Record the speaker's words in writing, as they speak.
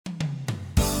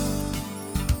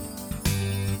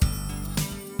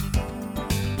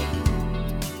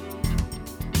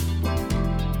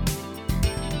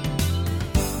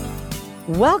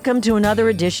Welcome to another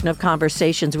edition of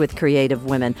Conversations with Creative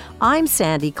Women. I'm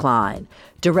Sandy Klein.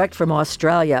 Direct from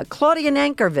Australia, Claudia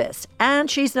Nankervis.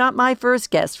 And she's not my first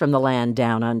guest from the land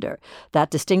down under.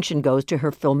 That distinction goes to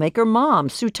her filmmaker mom,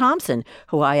 Sue Thompson,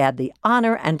 who I had the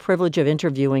honor and privilege of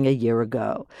interviewing a year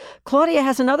ago. Claudia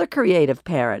has another creative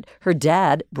parent. Her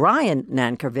dad, Brian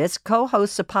Nankervis,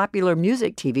 co-hosts a popular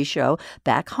music TV show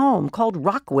back home called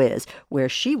Rock Wiz, where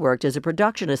she worked as a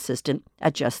production assistant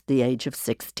at just the age of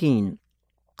 16.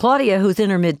 Claudia, who's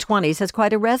in her mid-20s, has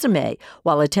quite a resume.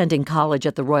 While attending college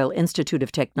at the Royal Institute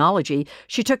of Technology,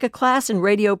 she took a class in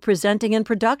radio presenting and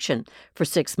production. For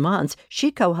 6 months, she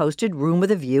co-hosted Room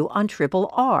with a View on Triple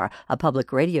R, a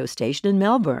public radio station in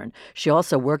Melbourne. She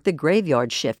also worked the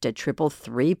graveyard shift at Triple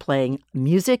 3, playing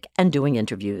music and doing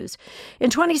interviews. In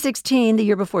 2016, the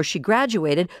year before she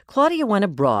graduated, Claudia went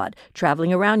abroad,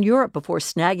 traveling around Europe before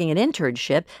snagging an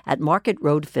internship at Market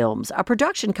Road Films, a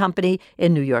production company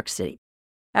in New York City.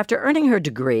 After earning her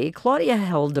degree, Claudia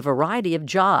held a variety of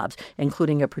jobs,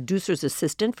 including a producer's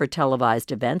assistant for televised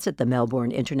events at the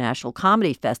Melbourne International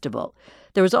Comedy Festival.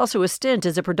 There was also a stint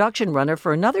as a production runner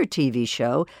for another TV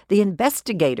show, The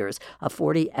Investigators, a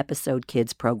 40-episode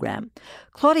kids program.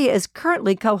 Claudia is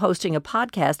currently co-hosting a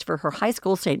podcast for her high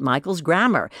school, St. Michael's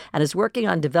Grammar, and is working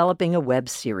on developing a web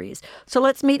series. So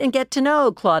let's meet and get to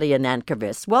know Claudia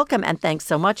Nankervis. Welcome, and thanks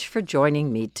so much for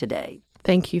joining me today.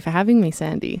 Thank you for having me,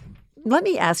 Sandy. Let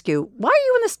me ask you, why are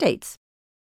you in the States?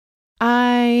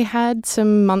 I had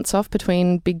some months off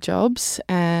between big jobs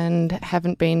and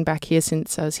haven't been back here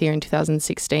since I was here in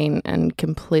 2016 and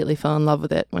completely fell in love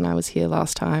with it when I was here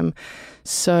last time.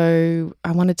 So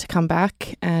I wanted to come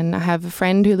back, and I have a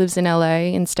friend who lives in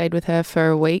LA and stayed with her for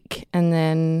a week, and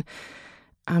then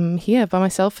I'm here by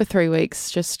myself for 3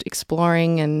 weeks just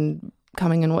exploring and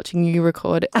coming and watching you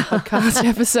record podcast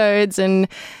episodes and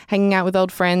hanging out with old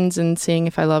friends and seeing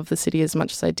if I love the city as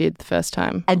much as I did the first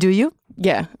time. And do you?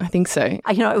 Yeah, I think so.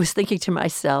 I was thinking to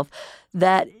myself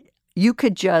that you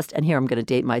could just, and here I'm going to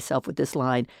date myself with this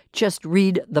line, just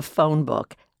read the phone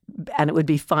book and it would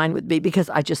be fine with me because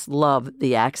I just love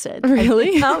the accent.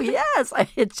 Really? Oh, yes.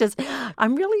 It's just,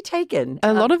 I'm really taken.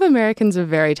 A lot of Americans are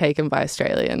very taken by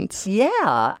Australians.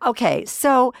 Yeah. Okay.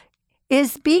 So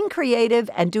is being creative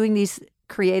and doing these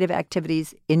creative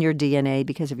activities in your DNA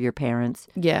because of your parents?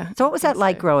 Yeah. So what was that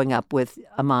like growing up with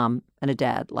a mom and a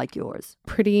dad like yours?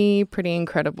 Pretty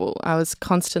incredible. I was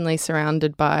constantly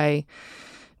surrounded by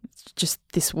just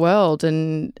this world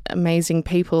and amazing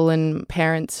people and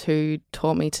parents who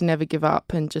taught me to never give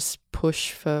up and just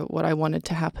push for what I wanted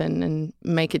to happen and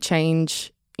make a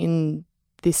change in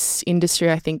this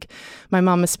industry. I think my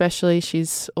mum especially,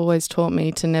 she's always taught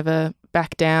me to never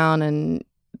back down and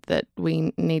that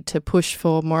we need to push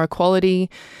for more equality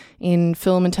in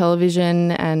film and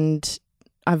television, and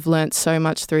I've learnt so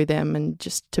much through them, and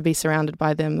just to be surrounded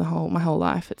by them my whole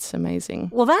life, it's amazing.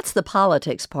 Well, that's the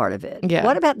politics part of it. Yeah.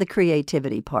 What about the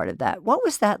creativity part of that? What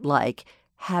was that like,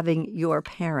 having your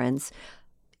parents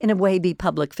in a way be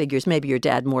public figures, maybe your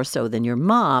dad more so than your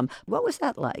mom? What was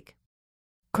that like?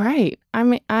 Great. I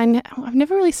mean, I've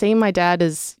never really seen my dad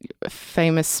as a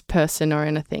famous person or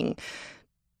anything.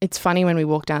 It's funny when we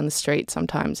walk down the street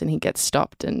sometimes and he gets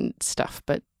stopped and stuff,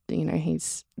 but,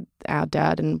 he's our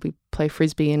dad and we play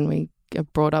Frisbee and we are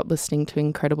brought up listening to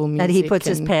incredible music. And he puts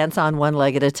his pants on one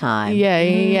leg at a time.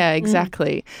 Yeah,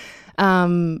 exactly.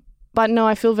 But no,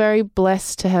 I feel very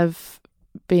blessed to have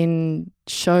been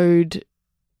showed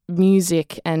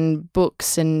music and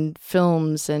books and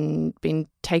films and been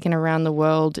taken around the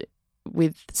world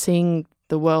with seeing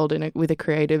the world with a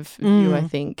creative view, I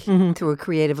think. Mm-hmm. Through a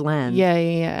creative lens.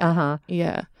 Yeah. Uh-huh.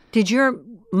 Yeah. Did your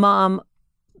mom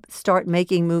start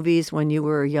making movies when you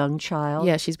were a young child?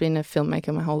 Yeah, she's been a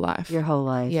filmmaker my whole life. Your whole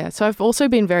life? Yeah. So I've also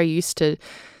been very used to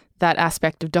that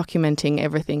aspect of documenting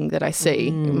everything that I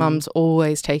see. Mum's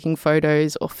always taking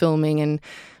photos or filming, and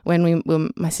when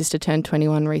my sister turned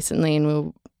 21 recently and we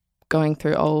were going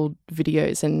through old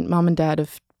videos, and Mum and Dad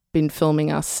have been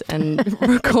filming us and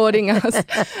recording us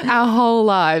our whole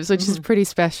lives, which is pretty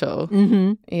special.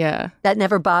 Mm-hmm. Yeah. That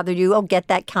never bothered you? Oh, get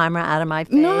that camera out of my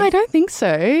face. No, I don't think so.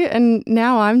 And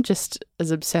now I'm just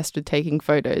as obsessed with taking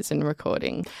photos and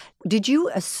recording. Did you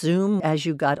assume as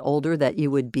you got older that you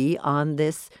would be on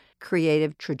this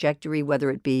creative trajectory, whether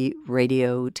it be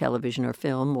radio, television, or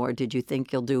film, or did you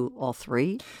think you'll do all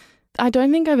three? I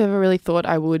don't think I've ever really thought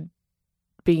I would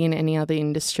be in any other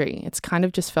industry. It's kind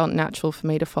of just felt natural for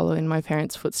me to follow in my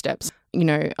parents' footsteps.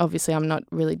 Obviously I'm not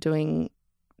really doing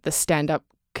the stand-up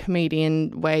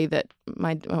comedian way that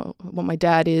what my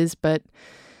dad is, but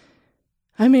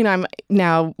I mean, I'm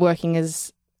now working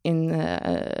as in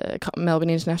the Melbourne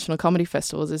International Comedy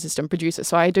Festival as assistant producer.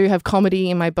 So I do have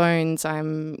comedy in my bones.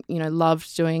 I'm,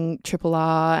 loved doing Triple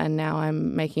R, and now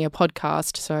I'm making a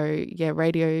podcast. So yeah,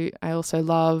 radio I also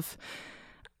love.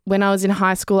 When I was in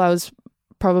high school, I was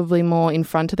probably more in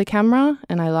front of the camera,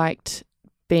 and I liked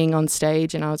being on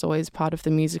stage, and I was always part of the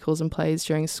musicals and plays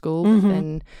during school. But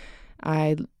then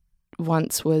I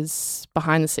once was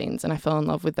behind the scenes, and I fell in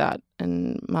love with that.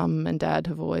 And Mum and Dad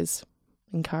have always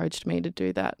encouraged me to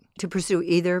do that. To pursue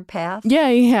either path?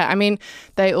 Yeah. I mean,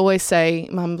 they always say,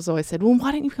 Mum's always said, well,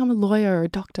 why don't you become a lawyer or a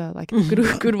doctor? Like a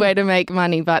good way to make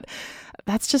money. But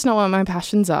that's just not what my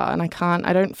passions are. And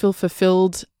I don't feel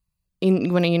fulfilled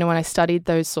when I studied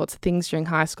those sorts of things during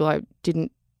high school. I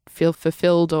didn't feel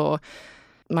fulfilled, or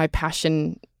my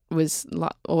passion was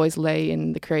always lay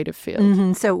in the creative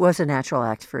field. So it was a natural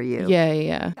act for you.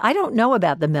 Yeah. I don't know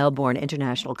about the Melbourne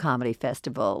International Comedy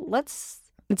Festival.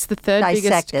 It's the third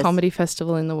biggest comedy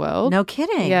festival in the world. No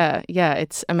kidding. Yeah,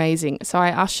 it's amazing. So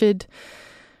I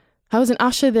was an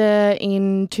usher there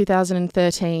in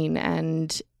 2013,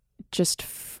 and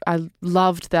I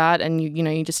loved that. And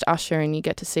you just usher and you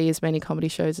get to see as many comedy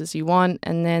shows as you want.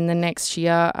 And then the next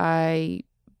year I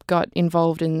got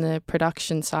involved in the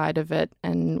production side of it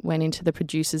and went into the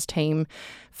producers team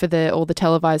for all the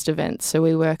televised events. So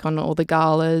we work on all the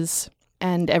galas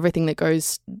and everything that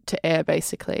goes to air,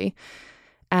 basically.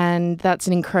 And that's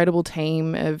an incredible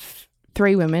team of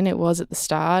 3 women. It was at the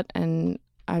start, and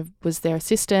I was their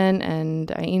assistant,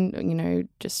 and I,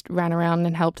 just ran around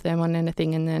and helped them on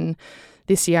anything. And then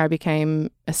this year I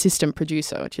became assistant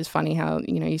producer, which is funny how,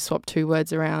 you swap 2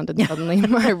 words around and suddenly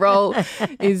my role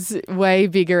is way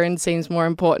bigger and seems more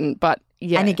important. But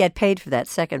yeah. And you get paid for that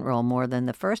second role more than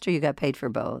the first, or you got paid for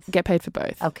both? Get paid for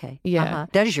both. Okay. Yeah.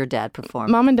 Does your dad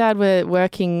perform? Mum and Dad were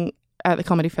working at the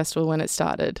comedy festival when it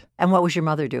started. And what was your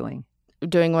mother doing?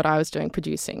 Doing what I was doing,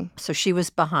 producing. So she was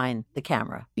behind the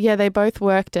camera. Yeah, they both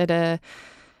worked at a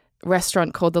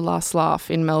restaurant called The Last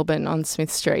Laugh in Melbourne on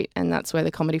Smith Street, and that's where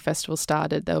the comedy festival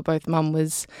started. They were both, Mum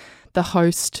was the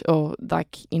host, or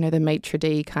the maitre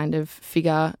d' kind of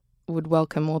figure, would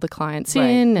welcome all the clients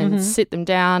in and sit them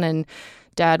down, and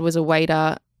Dad was a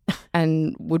waiter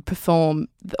and would perform.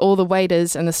 All the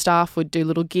waiters and the staff would do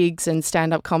little gigs and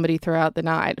stand-up comedy throughout the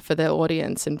night for the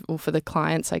audience or for the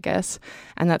clients, I guess.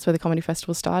 And that's where the comedy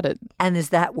festival started. And is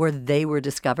that where they were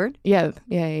discovered? Yeah.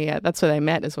 That's where they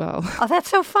met as well. Oh, that's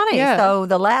so funny. Yeah. So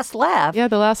The Last Laugh. Yeah,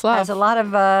 The Last Laugh has a lot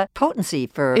of potency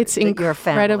for your family. It's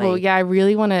incredible. Yeah, I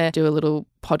really want to do a little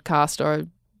podcast or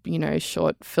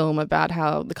short film about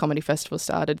how the comedy festival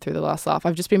started through The Last Laugh.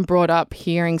 I've just been brought up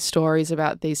hearing stories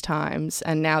about these times,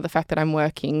 and now the fact that I'm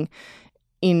working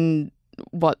in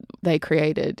what they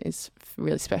created is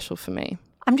really special for me.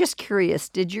 I'm just curious,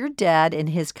 did your dad in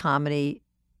his comedy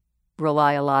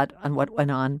rely a lot on what went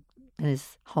on in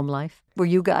his home life? Were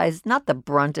you guys not the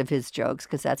brunt of his jokes,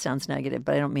 because that sounds negative,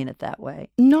 but I don't mean it that way.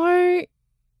 No,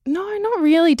 not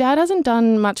really. Dad hasn't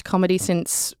done much comedy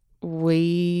since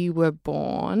we were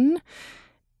born.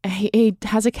 He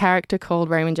has a character called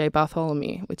Raymond J.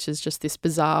 Bartholomew, which is just this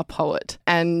bizarre poet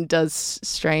and does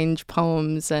strange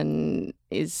poems, and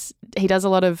he does a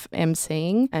lot of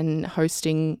emceeing and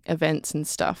hosting events and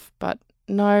stuff. But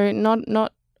no,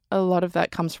 not a lot of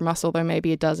that comes from us, although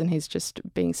maybe it does, and he's just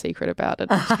being secret about it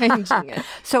and changing it.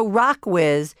 So Rock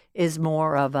Wiz is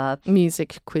more of a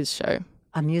music quiz show.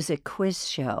 A music quiz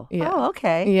show. Yeah. Oh,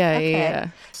 okay. Yeah.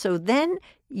 So then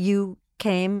you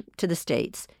came to the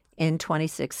States in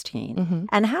 2016.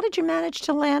 And how did you manage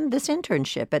to land this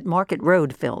internship at Market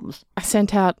Road Films? I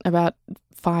sent out about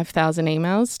 5,000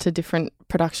 emails to different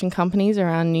production companies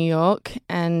around New York,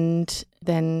 and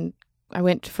then I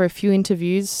went for a few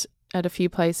interviews at a few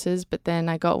places, but then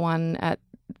I got one at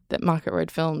the Market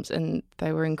Road Films, and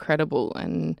they were incredible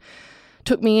and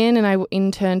took me in, and I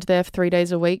interned there for 3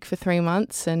 days a week for 3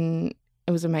 months, and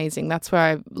it was amazing. That's where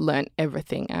I learnt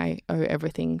everything. I owe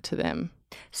everything to them.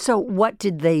 So what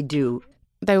did they do?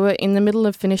 They were in the middle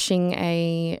of finishing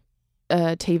a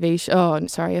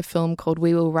film called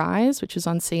We Will Rise, which was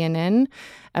on CNN,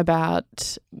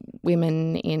 about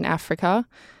women in Africa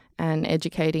and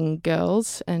educating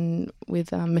girls, and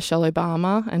with Michelle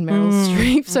Obama and Meryl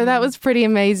Streep. So that was pretty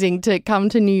amazing to come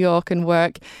to New York and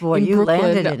work in you Brooklyn.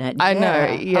 Landed in it. I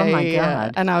know. Yeah, oh, my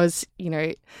God. And I was,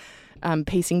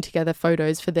 piecing together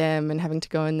photos for them and having to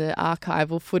go in the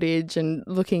archival footage and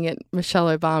looking at Michelle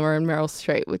Obama and Meryl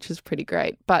Streep, which was pretty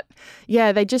great. But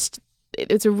yeah,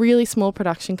 it's a really small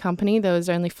production company. There was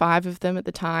only 5 of them at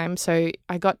the time. So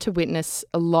I got to witness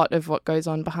a lot of what goes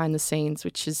on behind the scenes,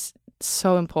 which is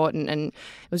so important, and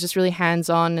it was just really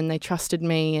hands-on, and they trusted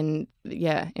me, and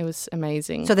yeah, it was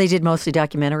amazing. So they did mostly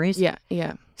documentaries?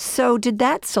 Yeah. So did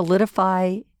that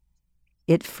solidify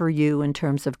it for you in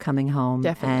terms of coming home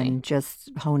Definitely. and just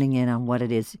honing in on what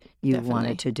it is you Definitely.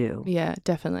 wanted to do? Yeah,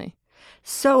 definitely.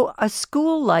 So a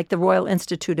school like the Royal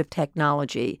Institute of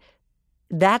Technology,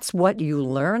 that's what you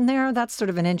learn there? That's sort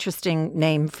of an interesting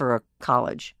name for a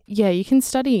college. Yeah, you can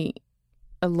study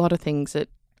a lot of things at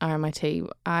RMIT.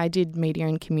 I did media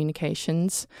and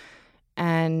communications,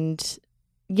 and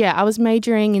yeah, I was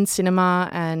majoring in cinema,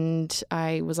 and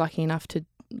I was lucky enough to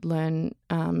learn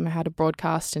how to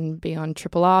broadcast and be on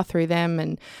Triple R through them.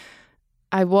 And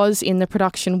I was in the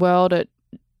production world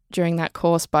during that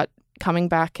course, but coming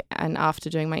back and after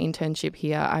doing my internship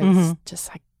here, I was just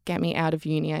like, get me out of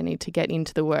uni. I need to get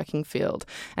into the working field.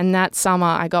 And that summer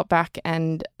I got back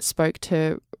and spoke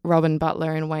to Robin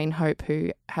Butler and Wayne Hope,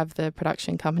 who have the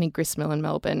production company Gristmill in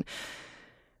Melbourne.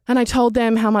 And I told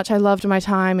them how much I loved my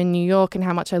time in New York and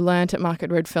how much I learnt at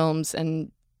Market Road Films.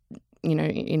 And, you know,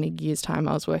 in a year's time,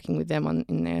 I was working with them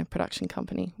in their production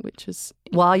company, which was...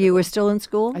 While you were still in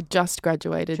school? I just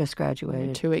graduated.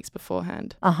 2 weeks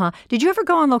beforehand. Did you ever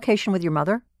go on location with your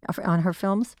mother on her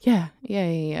films? Yeah.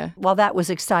 Well, that was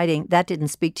exciting. That didn't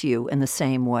speak to you in the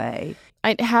same way.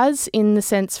 It has in the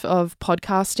sense of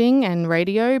podcasting and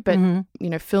radio, but, you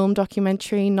know, film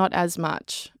documentary, not as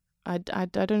much. I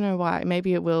don't know why.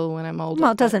 Maybe it will when I'm older.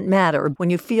 Well, it doesn't matter. When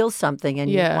you feel something and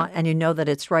you know that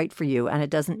it's right for you, and it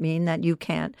doesn't mean that you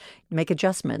can't make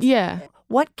adjustments. Yeah.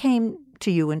 What came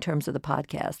to you in terms of the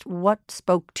podcast? What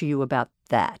spoke to you about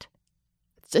that?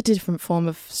 It's a different form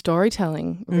of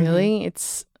storytelling, really.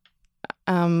 It's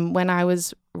when I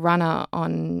was runner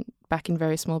on Back in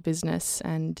Very Small Business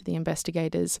and The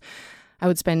Investigators, I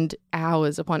would spend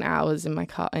hours upon hours in my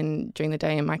car and during the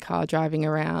day in my car driving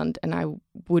around, and I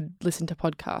would listen to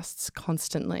podcasts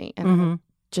constantly. And I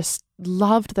just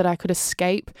loved that I could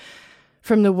escape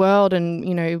from the world and,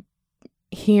 you know,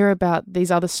 hear about these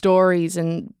other stories,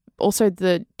 and also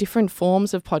the different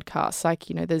forms of podcasts. Like,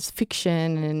 you know, there's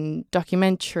fiction and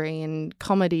documentary and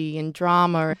comedy and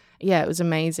drama. Yeah, it was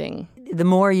amazing. The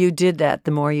more you did that,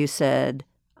 the more you said,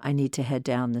 I need to head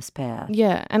down this path.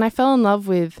 Yeah, and I fell in love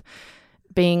with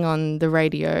being on the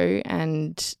radio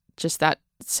and just that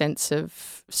sense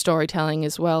of storytelling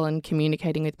as well, and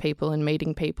communicating with people and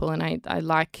meeting people. And I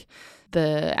like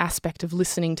the aspect of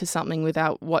listening to something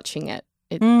without watching it.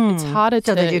 It's harder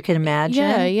so that you can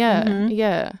imagine.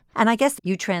 Yeah. And I guess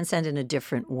you transcend in a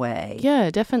different way. Yeah,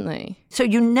 definitely. So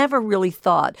you never really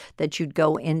thought that you'd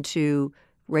go into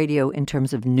radio in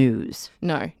terms of news?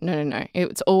 No.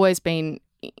 It's always been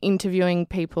interviewing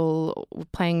people,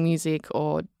 playing music,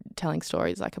 or telling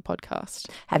stories like a podcast.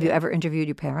 Have you ever interviewed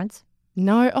your parents?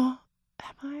 No. Oh,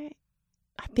 have I?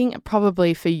 I think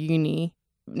probably for uni.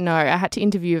 No, I had to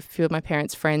interview a few of my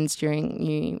parents' friends during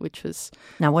uni, which was...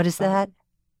 Now, what is that?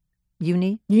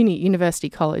 University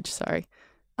college, sorry.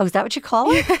 Oh, is that what you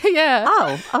call it? Yeah.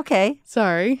 Oh, okay.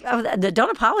 Sorry. Oh,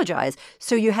 don't apologize.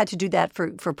 So you had to do that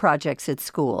for projects at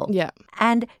school. Yeah.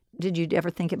 And did you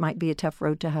ever think it might be a tough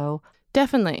road to hoe?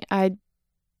 Definitely.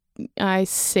 I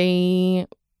see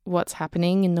what's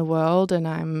happening in the world, and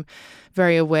I'm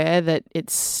very aware that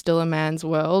it's still a man's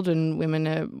world, and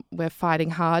we're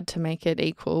fighting hard to make it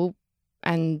equal,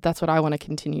 and that's what I want to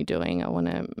continue doing. I want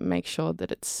to make sure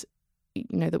that it's, you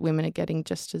know, that women are getting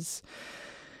just as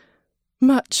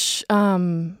much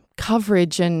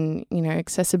coverage and, you know,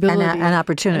 accessibility and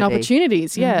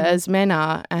opportunities, as men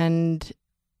are. And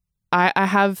I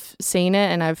have seen it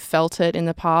and I've felt it in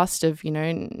the past of, you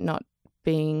know, not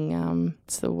being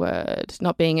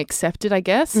not being accepted, I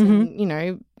guess. And, you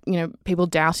know, people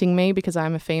doubting me because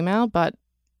I'm a female. But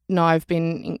no, I've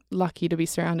been lucky to be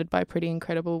surrounded by pretty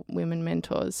incredible women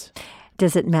mentors.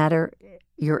 Does it matter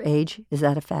your age? Is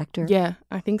that a factor? Yeah,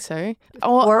 I think so.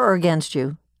 Or against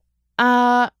you?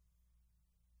 In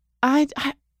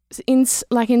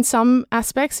some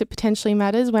aspects, it potentially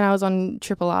matters. When I was on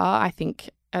Triple R, I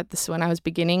think when I was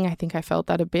beginning, I think I felt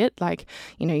that a bit. Like,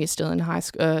 you know, you're still in high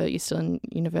school, you're still in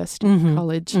university,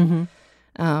 college.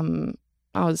 I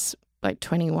was like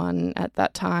 21 at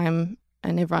that time,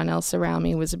 and everyone else around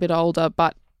me was a bit older.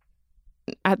 But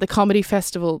at the comedy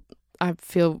festival, I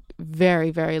feel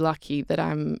very, very lucky that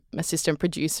I'm assistant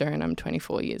producer and I'm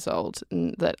 24 years old,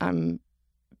 and that I'm,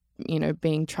 you know,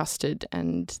 being trusted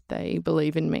and they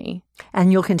believe in me.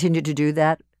 And you'll continue to do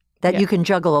that? You can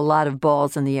juggle a lot of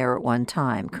balls in the air at one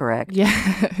time, correct?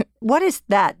 Yeah. What is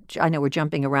that? I know we're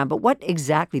jumping around, but what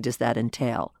exactly does that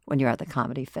entail when you're at the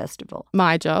comedy festival?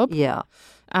 My job? Yeah.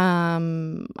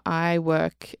 I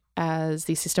work as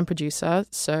the assistant producer.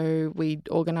 So we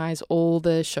organise all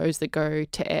the shows that go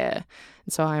to air.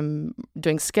 And so I'm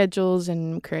doing schedules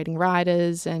and creating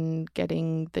writers and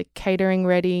getting the catering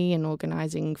ready and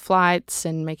organising flights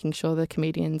and making sure the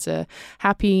comedians are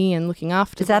happy and looking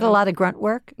after Is that them. a lot of grunt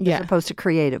work Yeah. as opposed to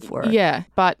creative work? Yeah,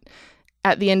 but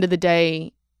at the end of the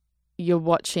day, you're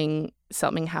watching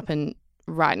something happen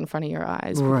right in front of your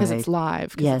eyes because it's live,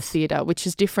 because Yes. it's theatre, which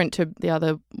is different to the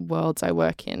other worlds I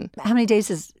work in. How many days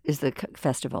is the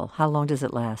festival? How long does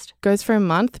it last? Goes for a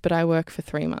month, but I work for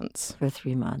 3 months. For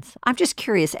 3 months. I'm just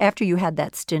curious, after you had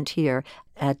that stint here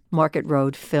at Market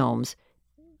Road Films,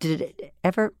 did it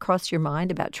ever cross your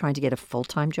mind about trying to get a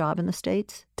full-time job in the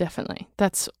States? Definitely.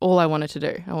 That's all I wanted to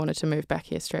do. I wanted to move back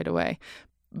here straight away.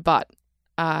 But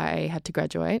I had to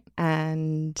graduate,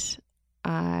 and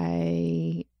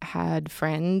I had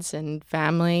friends and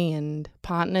family and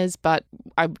partners, but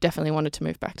I definitely wanted to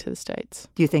move back to the States.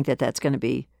 Do you think that that's going to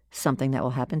be something that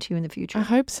will happen to you in the future? I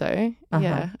hope so. Uh-huh.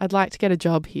 Yeah. I'd like to get a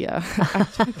job here. I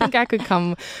think I could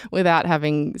come without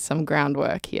having some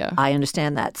groundwork here. I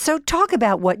understand that. So talk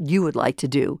about what you would like to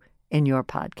do in your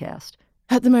podcast.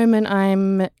 At the moment,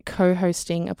 I'm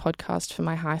co-hosting a podcast for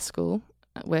my high school.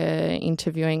 We're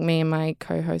interviewing, me and my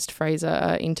co-host Fraser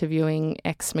are interviewing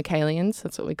ex-Michaelians,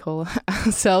 that's what we call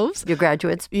ourselves. Your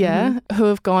graduates? Yeah, who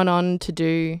have gone on to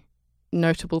do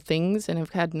notable things and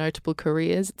have had notable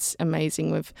careers. It's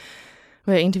amazing.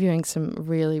 We're interviewing some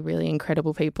really, really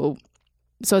incredible people.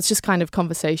 So it's just kind of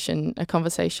a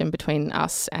conversation between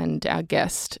us and our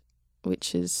guest,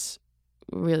 which is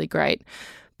really great.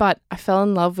 But I fell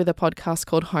in love with a podcast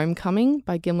called Homecoming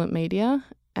by Gimlet Media,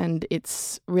 and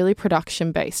it's really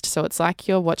production based. So it's like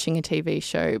you're watching a TV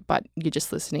show, but you're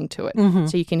just listening to it. Mm-hmm.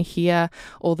 So you can hear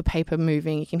all the paper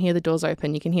moving, you can hear the doors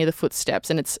open, you can hear the footsteps,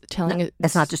 and it's telling it.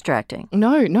 It's not distracting.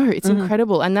 No, it's Mhm.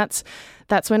 incredible. And that's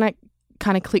when I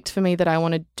kind of clicked for me that I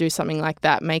want to do something like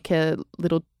that, make a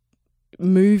little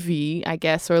movie, I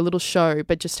guess, or a little show,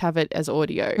 but just have it as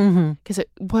audio, Mm-hmm. because it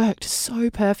worked so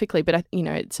perfectly. But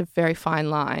it's a very fine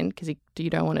line because you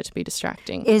don't want it to be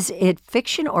distracting. Is it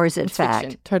fiction or is it It's fact?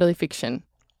 fiction, totally fiction.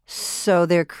 So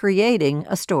they're creating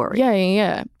a story.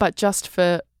 Yeah, but just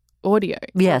for audio.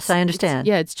 Yes, I It's- understand.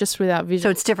 it's just without visual. So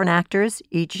it's different actors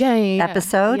each yeah.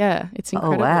 episode? Yeah, it's Oh,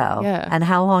 incredible. wow. Yeah. And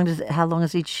how long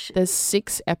is each? There's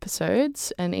 6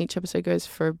 episodes, and each episode goes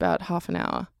for about half an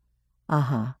hour.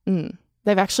 Uh-huh.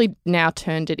 They've actually now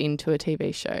turned it into a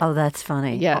TV show. Oh, that's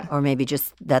funny. Yeah. Or maybe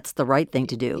just that's the right thing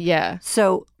to do. Yeah.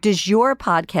 So does your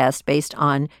podcast, based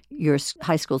on your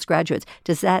high school's graduates,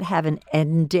 does that have an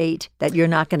end date that you're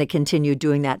not going to continue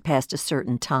doing that past a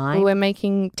certain time? Well, we're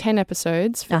making 10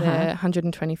 episodes for Uh-huh. their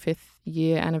 125th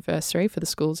year anniversary, for the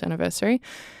school's anniversary.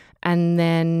 And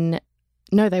then,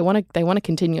 no, they want to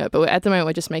continue it. But at the moment,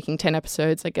 we're just making 10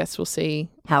 episodes. I guess we'll see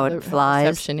How the it flies.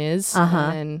 reception is, Uh-huh.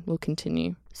 and then we'll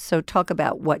continue. So talk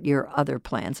about what your other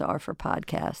plans are for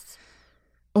podcasts.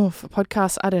 Oh, for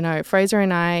podcasts, I don't know. Fraser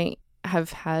and I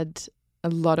have had a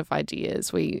lot of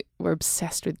ideas. We're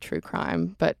obsessed with true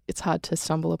crime, but it's hard to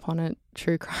stumble upon a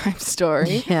true crime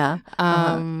story. Yeah.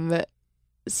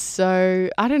 So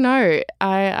I don't know.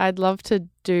 I'd love to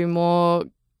do more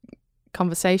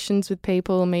conversations with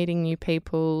people, meeting new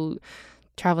people,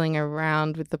 traveling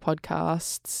around with the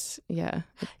podcasts. Yeah.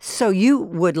 So you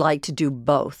would like to do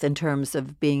both in terms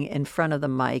of being in front of the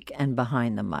mic and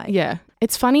behind the mic. Yeah.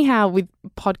 It's funny how with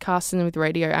podcasts and with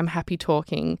radio, I'm happy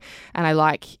talking and I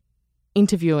like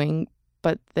interviewing,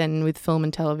 but then with film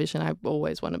and television, I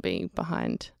always want to be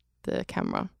behind the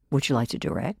camera. Would you like to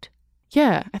direct?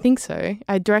 Yeah, I think so.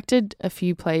 I directed a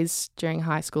few plays during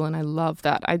high school and I love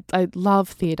that. I love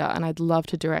theatre and I'd love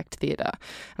to direct theatre.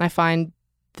 And I find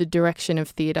the direction of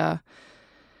theatre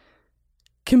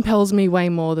compels me way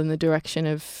more than the direction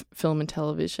of film and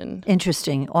television.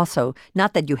 Interesting. Also,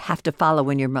 not that you have to follow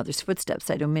in your mother's footsteps.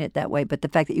 I don't mean it that way, but the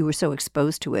fact that you were so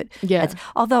exposed to it. Yeah.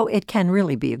 Although it can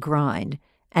really be a grind.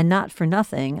 And not for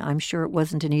nothing, I'm sure it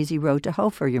wasn't an easy road to hoe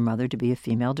for your mother to be a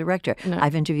female director. No.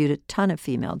 I've interviewed a ton of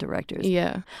female directors.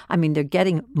 Yeah. I mean, they're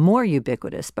getting more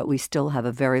ubiquitous, but we still have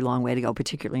a very long way to go,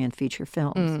 particularly in feature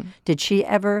films. Did she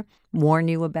ever warn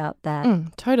you about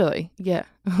that? Totally. Yeah.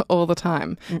 All the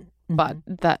time. Mm-hmm.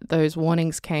 But those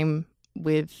warnings came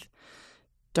with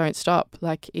don't stop.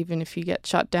 Like even if you get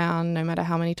shut down, no matter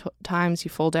how many times you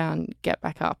fall down, get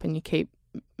back up and you keep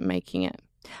making it.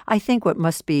 I think what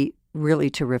must be really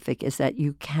terrific is that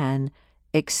you can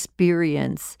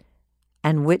experience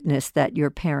and witness that your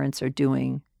parents are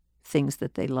doing things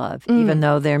that they love, even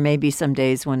though there may be some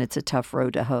days when it's a tough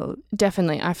road to hoe.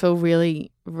 Definitely. I feel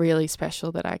really, really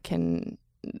special that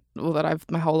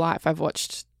my whole life I've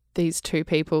watched these two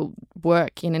people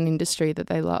work in an industry that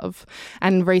they love.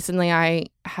 And recently I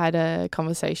had a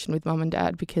conversation with mum and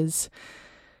dad because,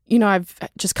 you know, I've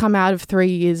just come out of 3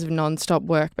 years of nonstop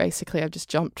work. Basically, I've just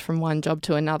jumped from one job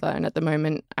to another. And at the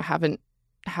moment, I haven't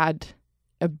had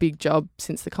a big job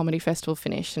since the comedy festival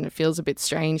finished, and it feels a bit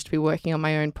strange to be working on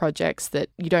my own projects that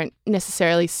you don't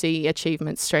necessarily see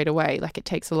achievements straight away. Like, it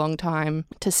takes a long time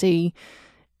to see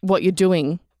what you're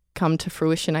doing come to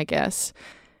fruition, I guess.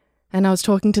 And I was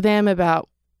talking to them about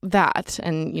that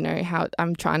and, you know, how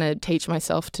I'm trying to teach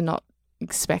myself to not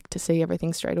expect to see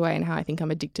everything straight away, and how I think I'm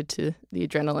addicted to the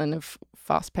adrenaline of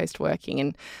fast-paced working.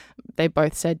 And they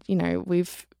both said, you know,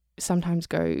 we've sometimes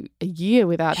go a year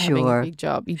without having a big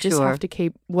job. You just have to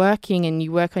keep working, and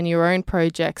you work on your own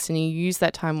projects, and you use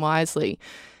that time wisely,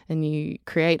 and you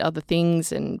create other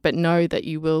things, but know that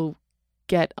you will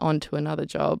get onto another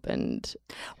job. And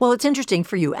well, it's interesting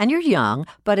for you, and you're young,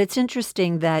 but it's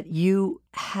interesting that you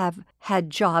have had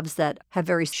jobs that have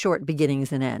very short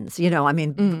beginnings and ends, you know, I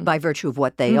mean, by virtue of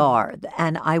what they are.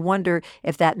 And I wonder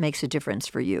if that makes a difference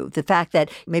for you. The fact that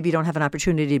maybe you don't have an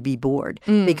opportunity to be bored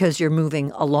because you're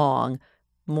moving along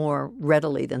more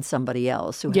readily than somebody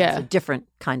else who has a different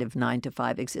kind of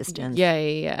 9-to-5 existence.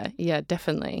 Yeah,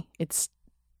 definitely. It's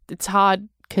hard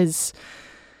because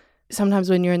sometimes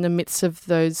when you're in the midst of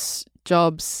those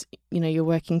jobs, you know, you're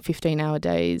working 15-hour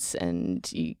days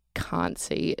and you can't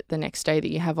see the next day that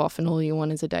you have off, and all you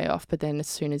want is a day off. But then as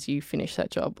soon as you finish that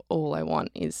job, all I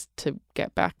want is to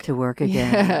get back to work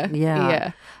again.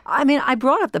 Yeah. I mean, I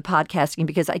brought up the podcasting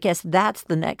because I guess that's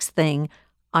the next thing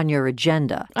on your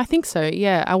agenda. I think so,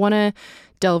 yeah. I want to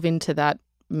delve into that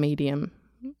medium,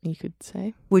 you could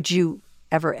say. Would you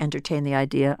ever entertain the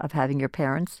idea of having your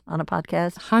parents on a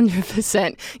podcast?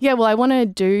 100%. Yeah, well, I want to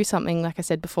do something, like I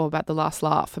said before, about The Last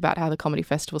Laugh, about how the comedy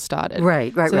festival started.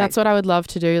 Right. So that's what I would love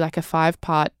to do, like a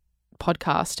 5-part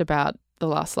podcast about The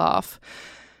Last Laugh.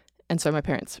 And so my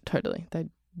parents, totally, they'd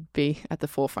be at the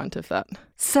forefront of that.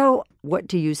 So what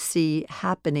do you see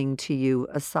happening to you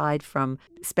aside from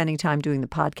spending time doing the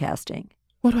podcasting?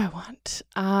 What do I want?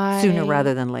 Sooner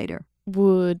rather than later.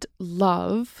 Would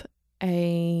love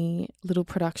a little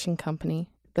production company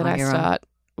that I start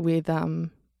with.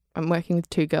 I'm working with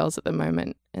 2 girls at the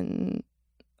moment, and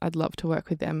I'd love to work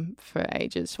with them for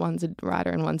ages. One's a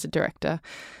writer and one's a director,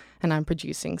 and I'm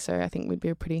producing, so I think we'd be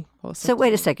a pretty awesome. So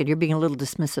wait a second, you're being a little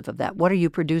dismissive of that. What are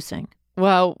you producing?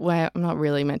 Well, I'm not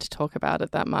really meant to talk about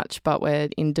it that much, but we're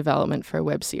in development for a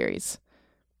web series.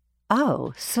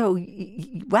 Oh, so,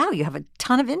 wow, you have a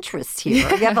ton of interests here.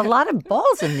 You have a lot of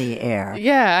balls in the air.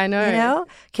 Yeah, I know. You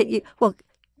know? Well,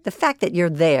 the fact that you're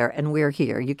there and we're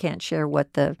here, you can't share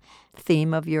what the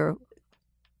theme of your...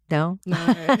 No?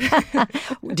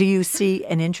 Do you see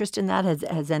an interest in that?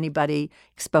 Has anybody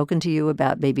spoken to you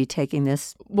about maybe taking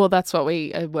this? Well, that's what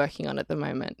we are working on at the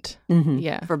moment.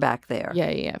 Yeah. For back there.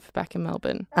 Yeah, for back in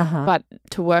Melbourne. But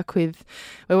to work with...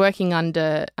 We're working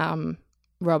under...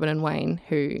 Robin and Wayne,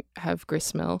 who have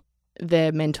Gristmill.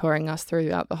 They're mentoring us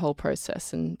throughout the whole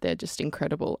process, and they're just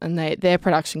incredible. And their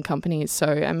production company is so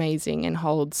amazing and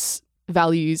holds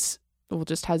values, or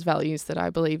just has values that I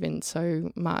believe in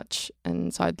so much.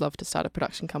 And so I'd love to start a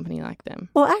production company like them.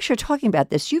 Well, actually, talking about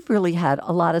this, you've really had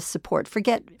a lot of support,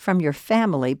 forget from your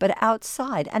family, but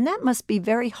outside. And that must be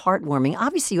very heartwarming.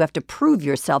 Obviously, you have to prove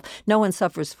yourself. No one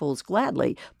suffers fools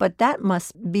gladly. But that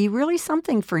must be really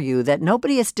something for you, that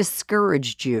nobody has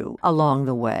discouraged you along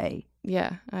the way.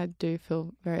 Yeah, I do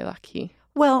feel very lucky.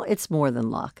 Well, it's more than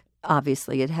luck.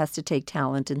 Obviously, it has to take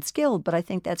talent and skill, but I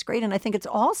think that's great. And I think it's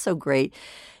also great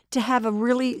to have a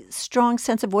really strong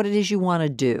sense of what it is you want to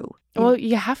do. Well,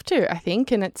 you have to, I think,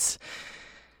 and it's...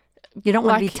 You don't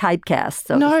want to be typecast,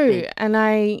 so to speak.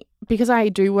 And because I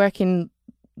do work in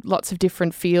lots of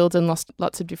different fields and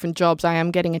lots of different jobs, I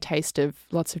am getting a taste of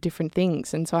lots of different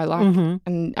things. And so I like,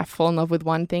 and I fall in love with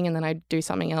one thing, and then I do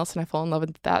something else and I fall in love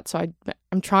with that. So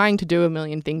I'm trying to do a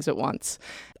million things at once.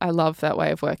 I love that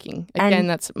way of working. Again,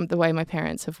 that's the way my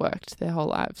parents have worked their whole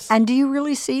lives. And do you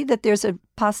really see that there's a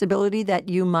possibility that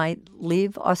you might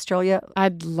leave Australia?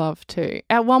 I'd love to.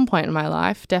 At one point in my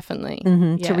life, definitely.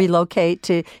 Yeah. To relocate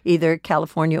to either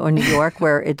California or New York,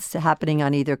 where it's happening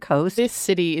on either coast? This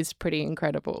city is pretty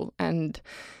incredible. And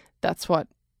that's what,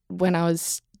 when I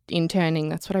was interning,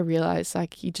 that's what I realized.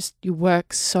 Like, you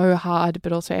work so hard,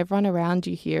 but also everyone around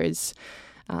you here is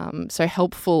so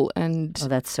helpful. And oh,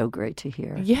 that's so great to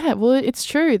hear. Yeah, well, it's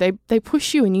true. They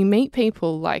push you, and you meet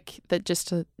people like that just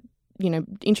to,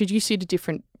 introduce you to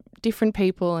different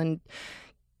people and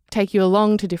take you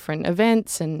along to different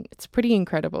events. And it's pretty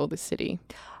incredible, this city.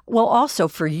 Well, also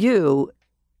for you,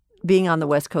 being on the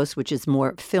West Coast, which is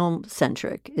more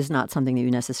film-centric, is not something that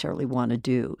you necessarily want to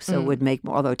do. So it would make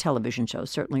more, although television shows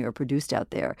certainly are produced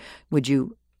out there. Would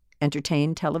you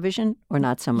entertain television or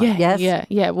not so much?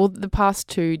 Yeah. Well, the past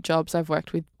 2 jobs I've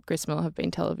worked with Gristmill have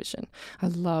been television. I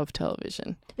love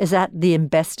television. Is that The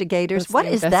Investigators? What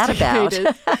is that about?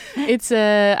 It's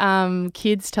a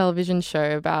kids' television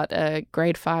show about a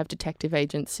grade 5 detective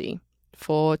agency.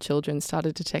 4 children start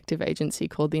a detective agency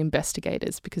called The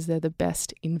Investigators because they're the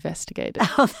best investigators.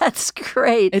 Oh, that's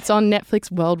great. It's on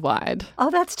Netflix worldwide. Oh,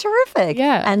 that's terrific.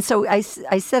 Yeah. And so I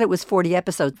said it was 40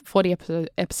 episodes. 40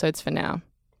 episodes for now.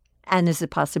 And is the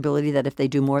possibility that if they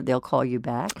do more, they'll call you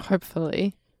back?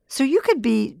 Hopefully. So you could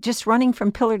be just running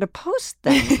from pillar to post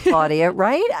then, Claudia,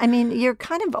 right? I mean, you're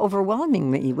kind of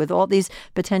overwhelming me with all these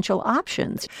potential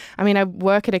options. I mean, I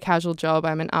work at a casual job.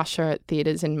 I'm an usher at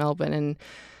theatres in Melbourne, and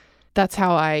that's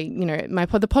how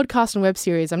the podcast and web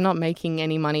series, I'm not making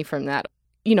any money from that.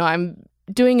 I'm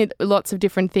doing lots of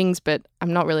different things, but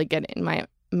I'm not really getting my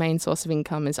main source of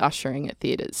income is ushering at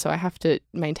theatres. So I have to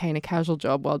maintain a casual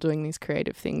job while doing these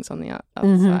creative things on the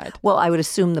other side. Well, I would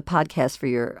assume the podcast for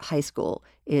your high school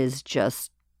is just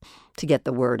to get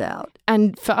the word out.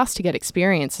 And for us to get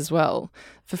experience as well.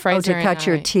 For Fraser to cut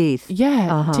your teeth.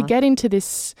 Yeah, to get into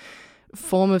this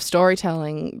form of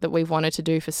storytelling that we've wanted to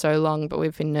do for so long, but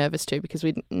we've been nervous to because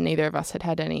neither of us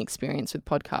had any experience with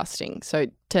podcasting. So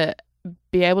to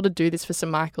be able to do this for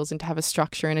St. Michael's and to have a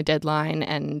structure and a deadline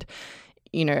and,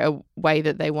 a way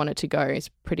that they want it to go is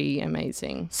pretty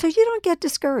amazing. So you don't get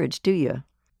discouraged, do you?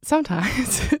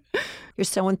 Sometimes. You're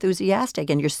so enthusiastic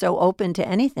and you're so open to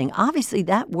anything. Obviously,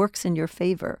 that works in your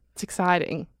favor. It's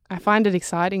exciting. I find it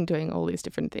exciting doing all these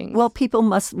different things. Well, people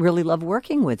must really love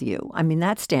working with you. I mean,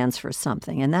 that stands for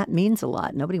something, and that means a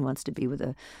lot. Nobody wants to be with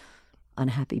a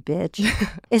unhappy bitch.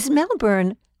 Is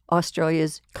Melbourne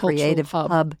Australia's creative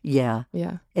hub? Yeah.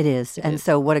 Yeah. It is.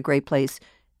 So what a great place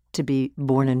to be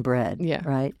born and bred,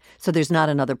 right? So there's not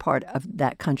another part of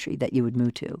that country that you would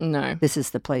move to. No. This is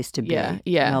the place to be,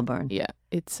 Melbourne. Yeah,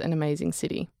 it's an amazing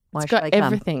city. Why it's should got I come?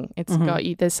 Everything. It's got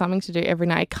you. There's something to do every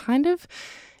night. It kind of,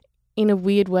 in a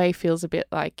weird way, feels a bit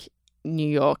like New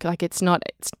York. Like it's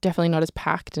definitely not as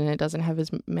packed and it doesn't have as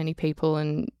many people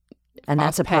and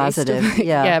that's a fast-paced. positive.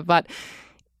 Yeah. Yeah, but,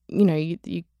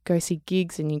 you go see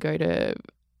gigs and you go to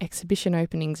exhibition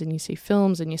openings and you see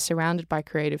films and you're surrounded by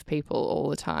creative people all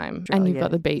the time. And you've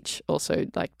got the beach also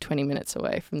like 20 minutes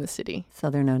away from the city. So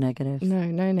there are no negatives?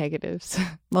 No negatives.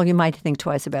 Well, you might think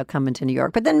twice about coming to New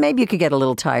York, but then maybe you could get a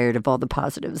little tired of all the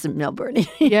positives in Melbourne.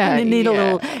 Yeah. You need a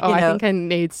little, I think I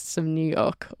need some New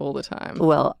York all the time.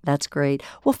 Well, that's great.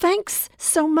 Well, thanks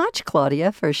so much,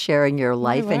 Claudia, for sharing your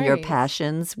life and your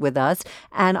passions with us.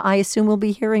 And I assume we'll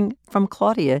be hearing from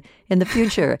Claudia in the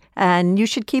future. And you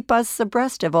should keep us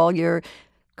abreast of all your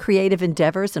creative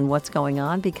endeavors and what's going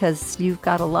on because you've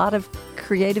got a lot of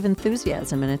creative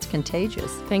enthusiasm and it's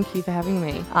contagious. Thank you for having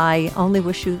me. I only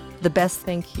wish you the best.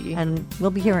 Thank you. And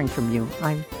we'll be hearing from you.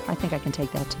 I think I can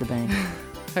take that to the bank.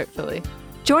 Hopefully.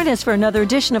 Join us for another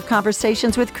edition of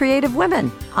Conversations with Creative Women.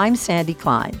 I'm Sandy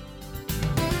Klein.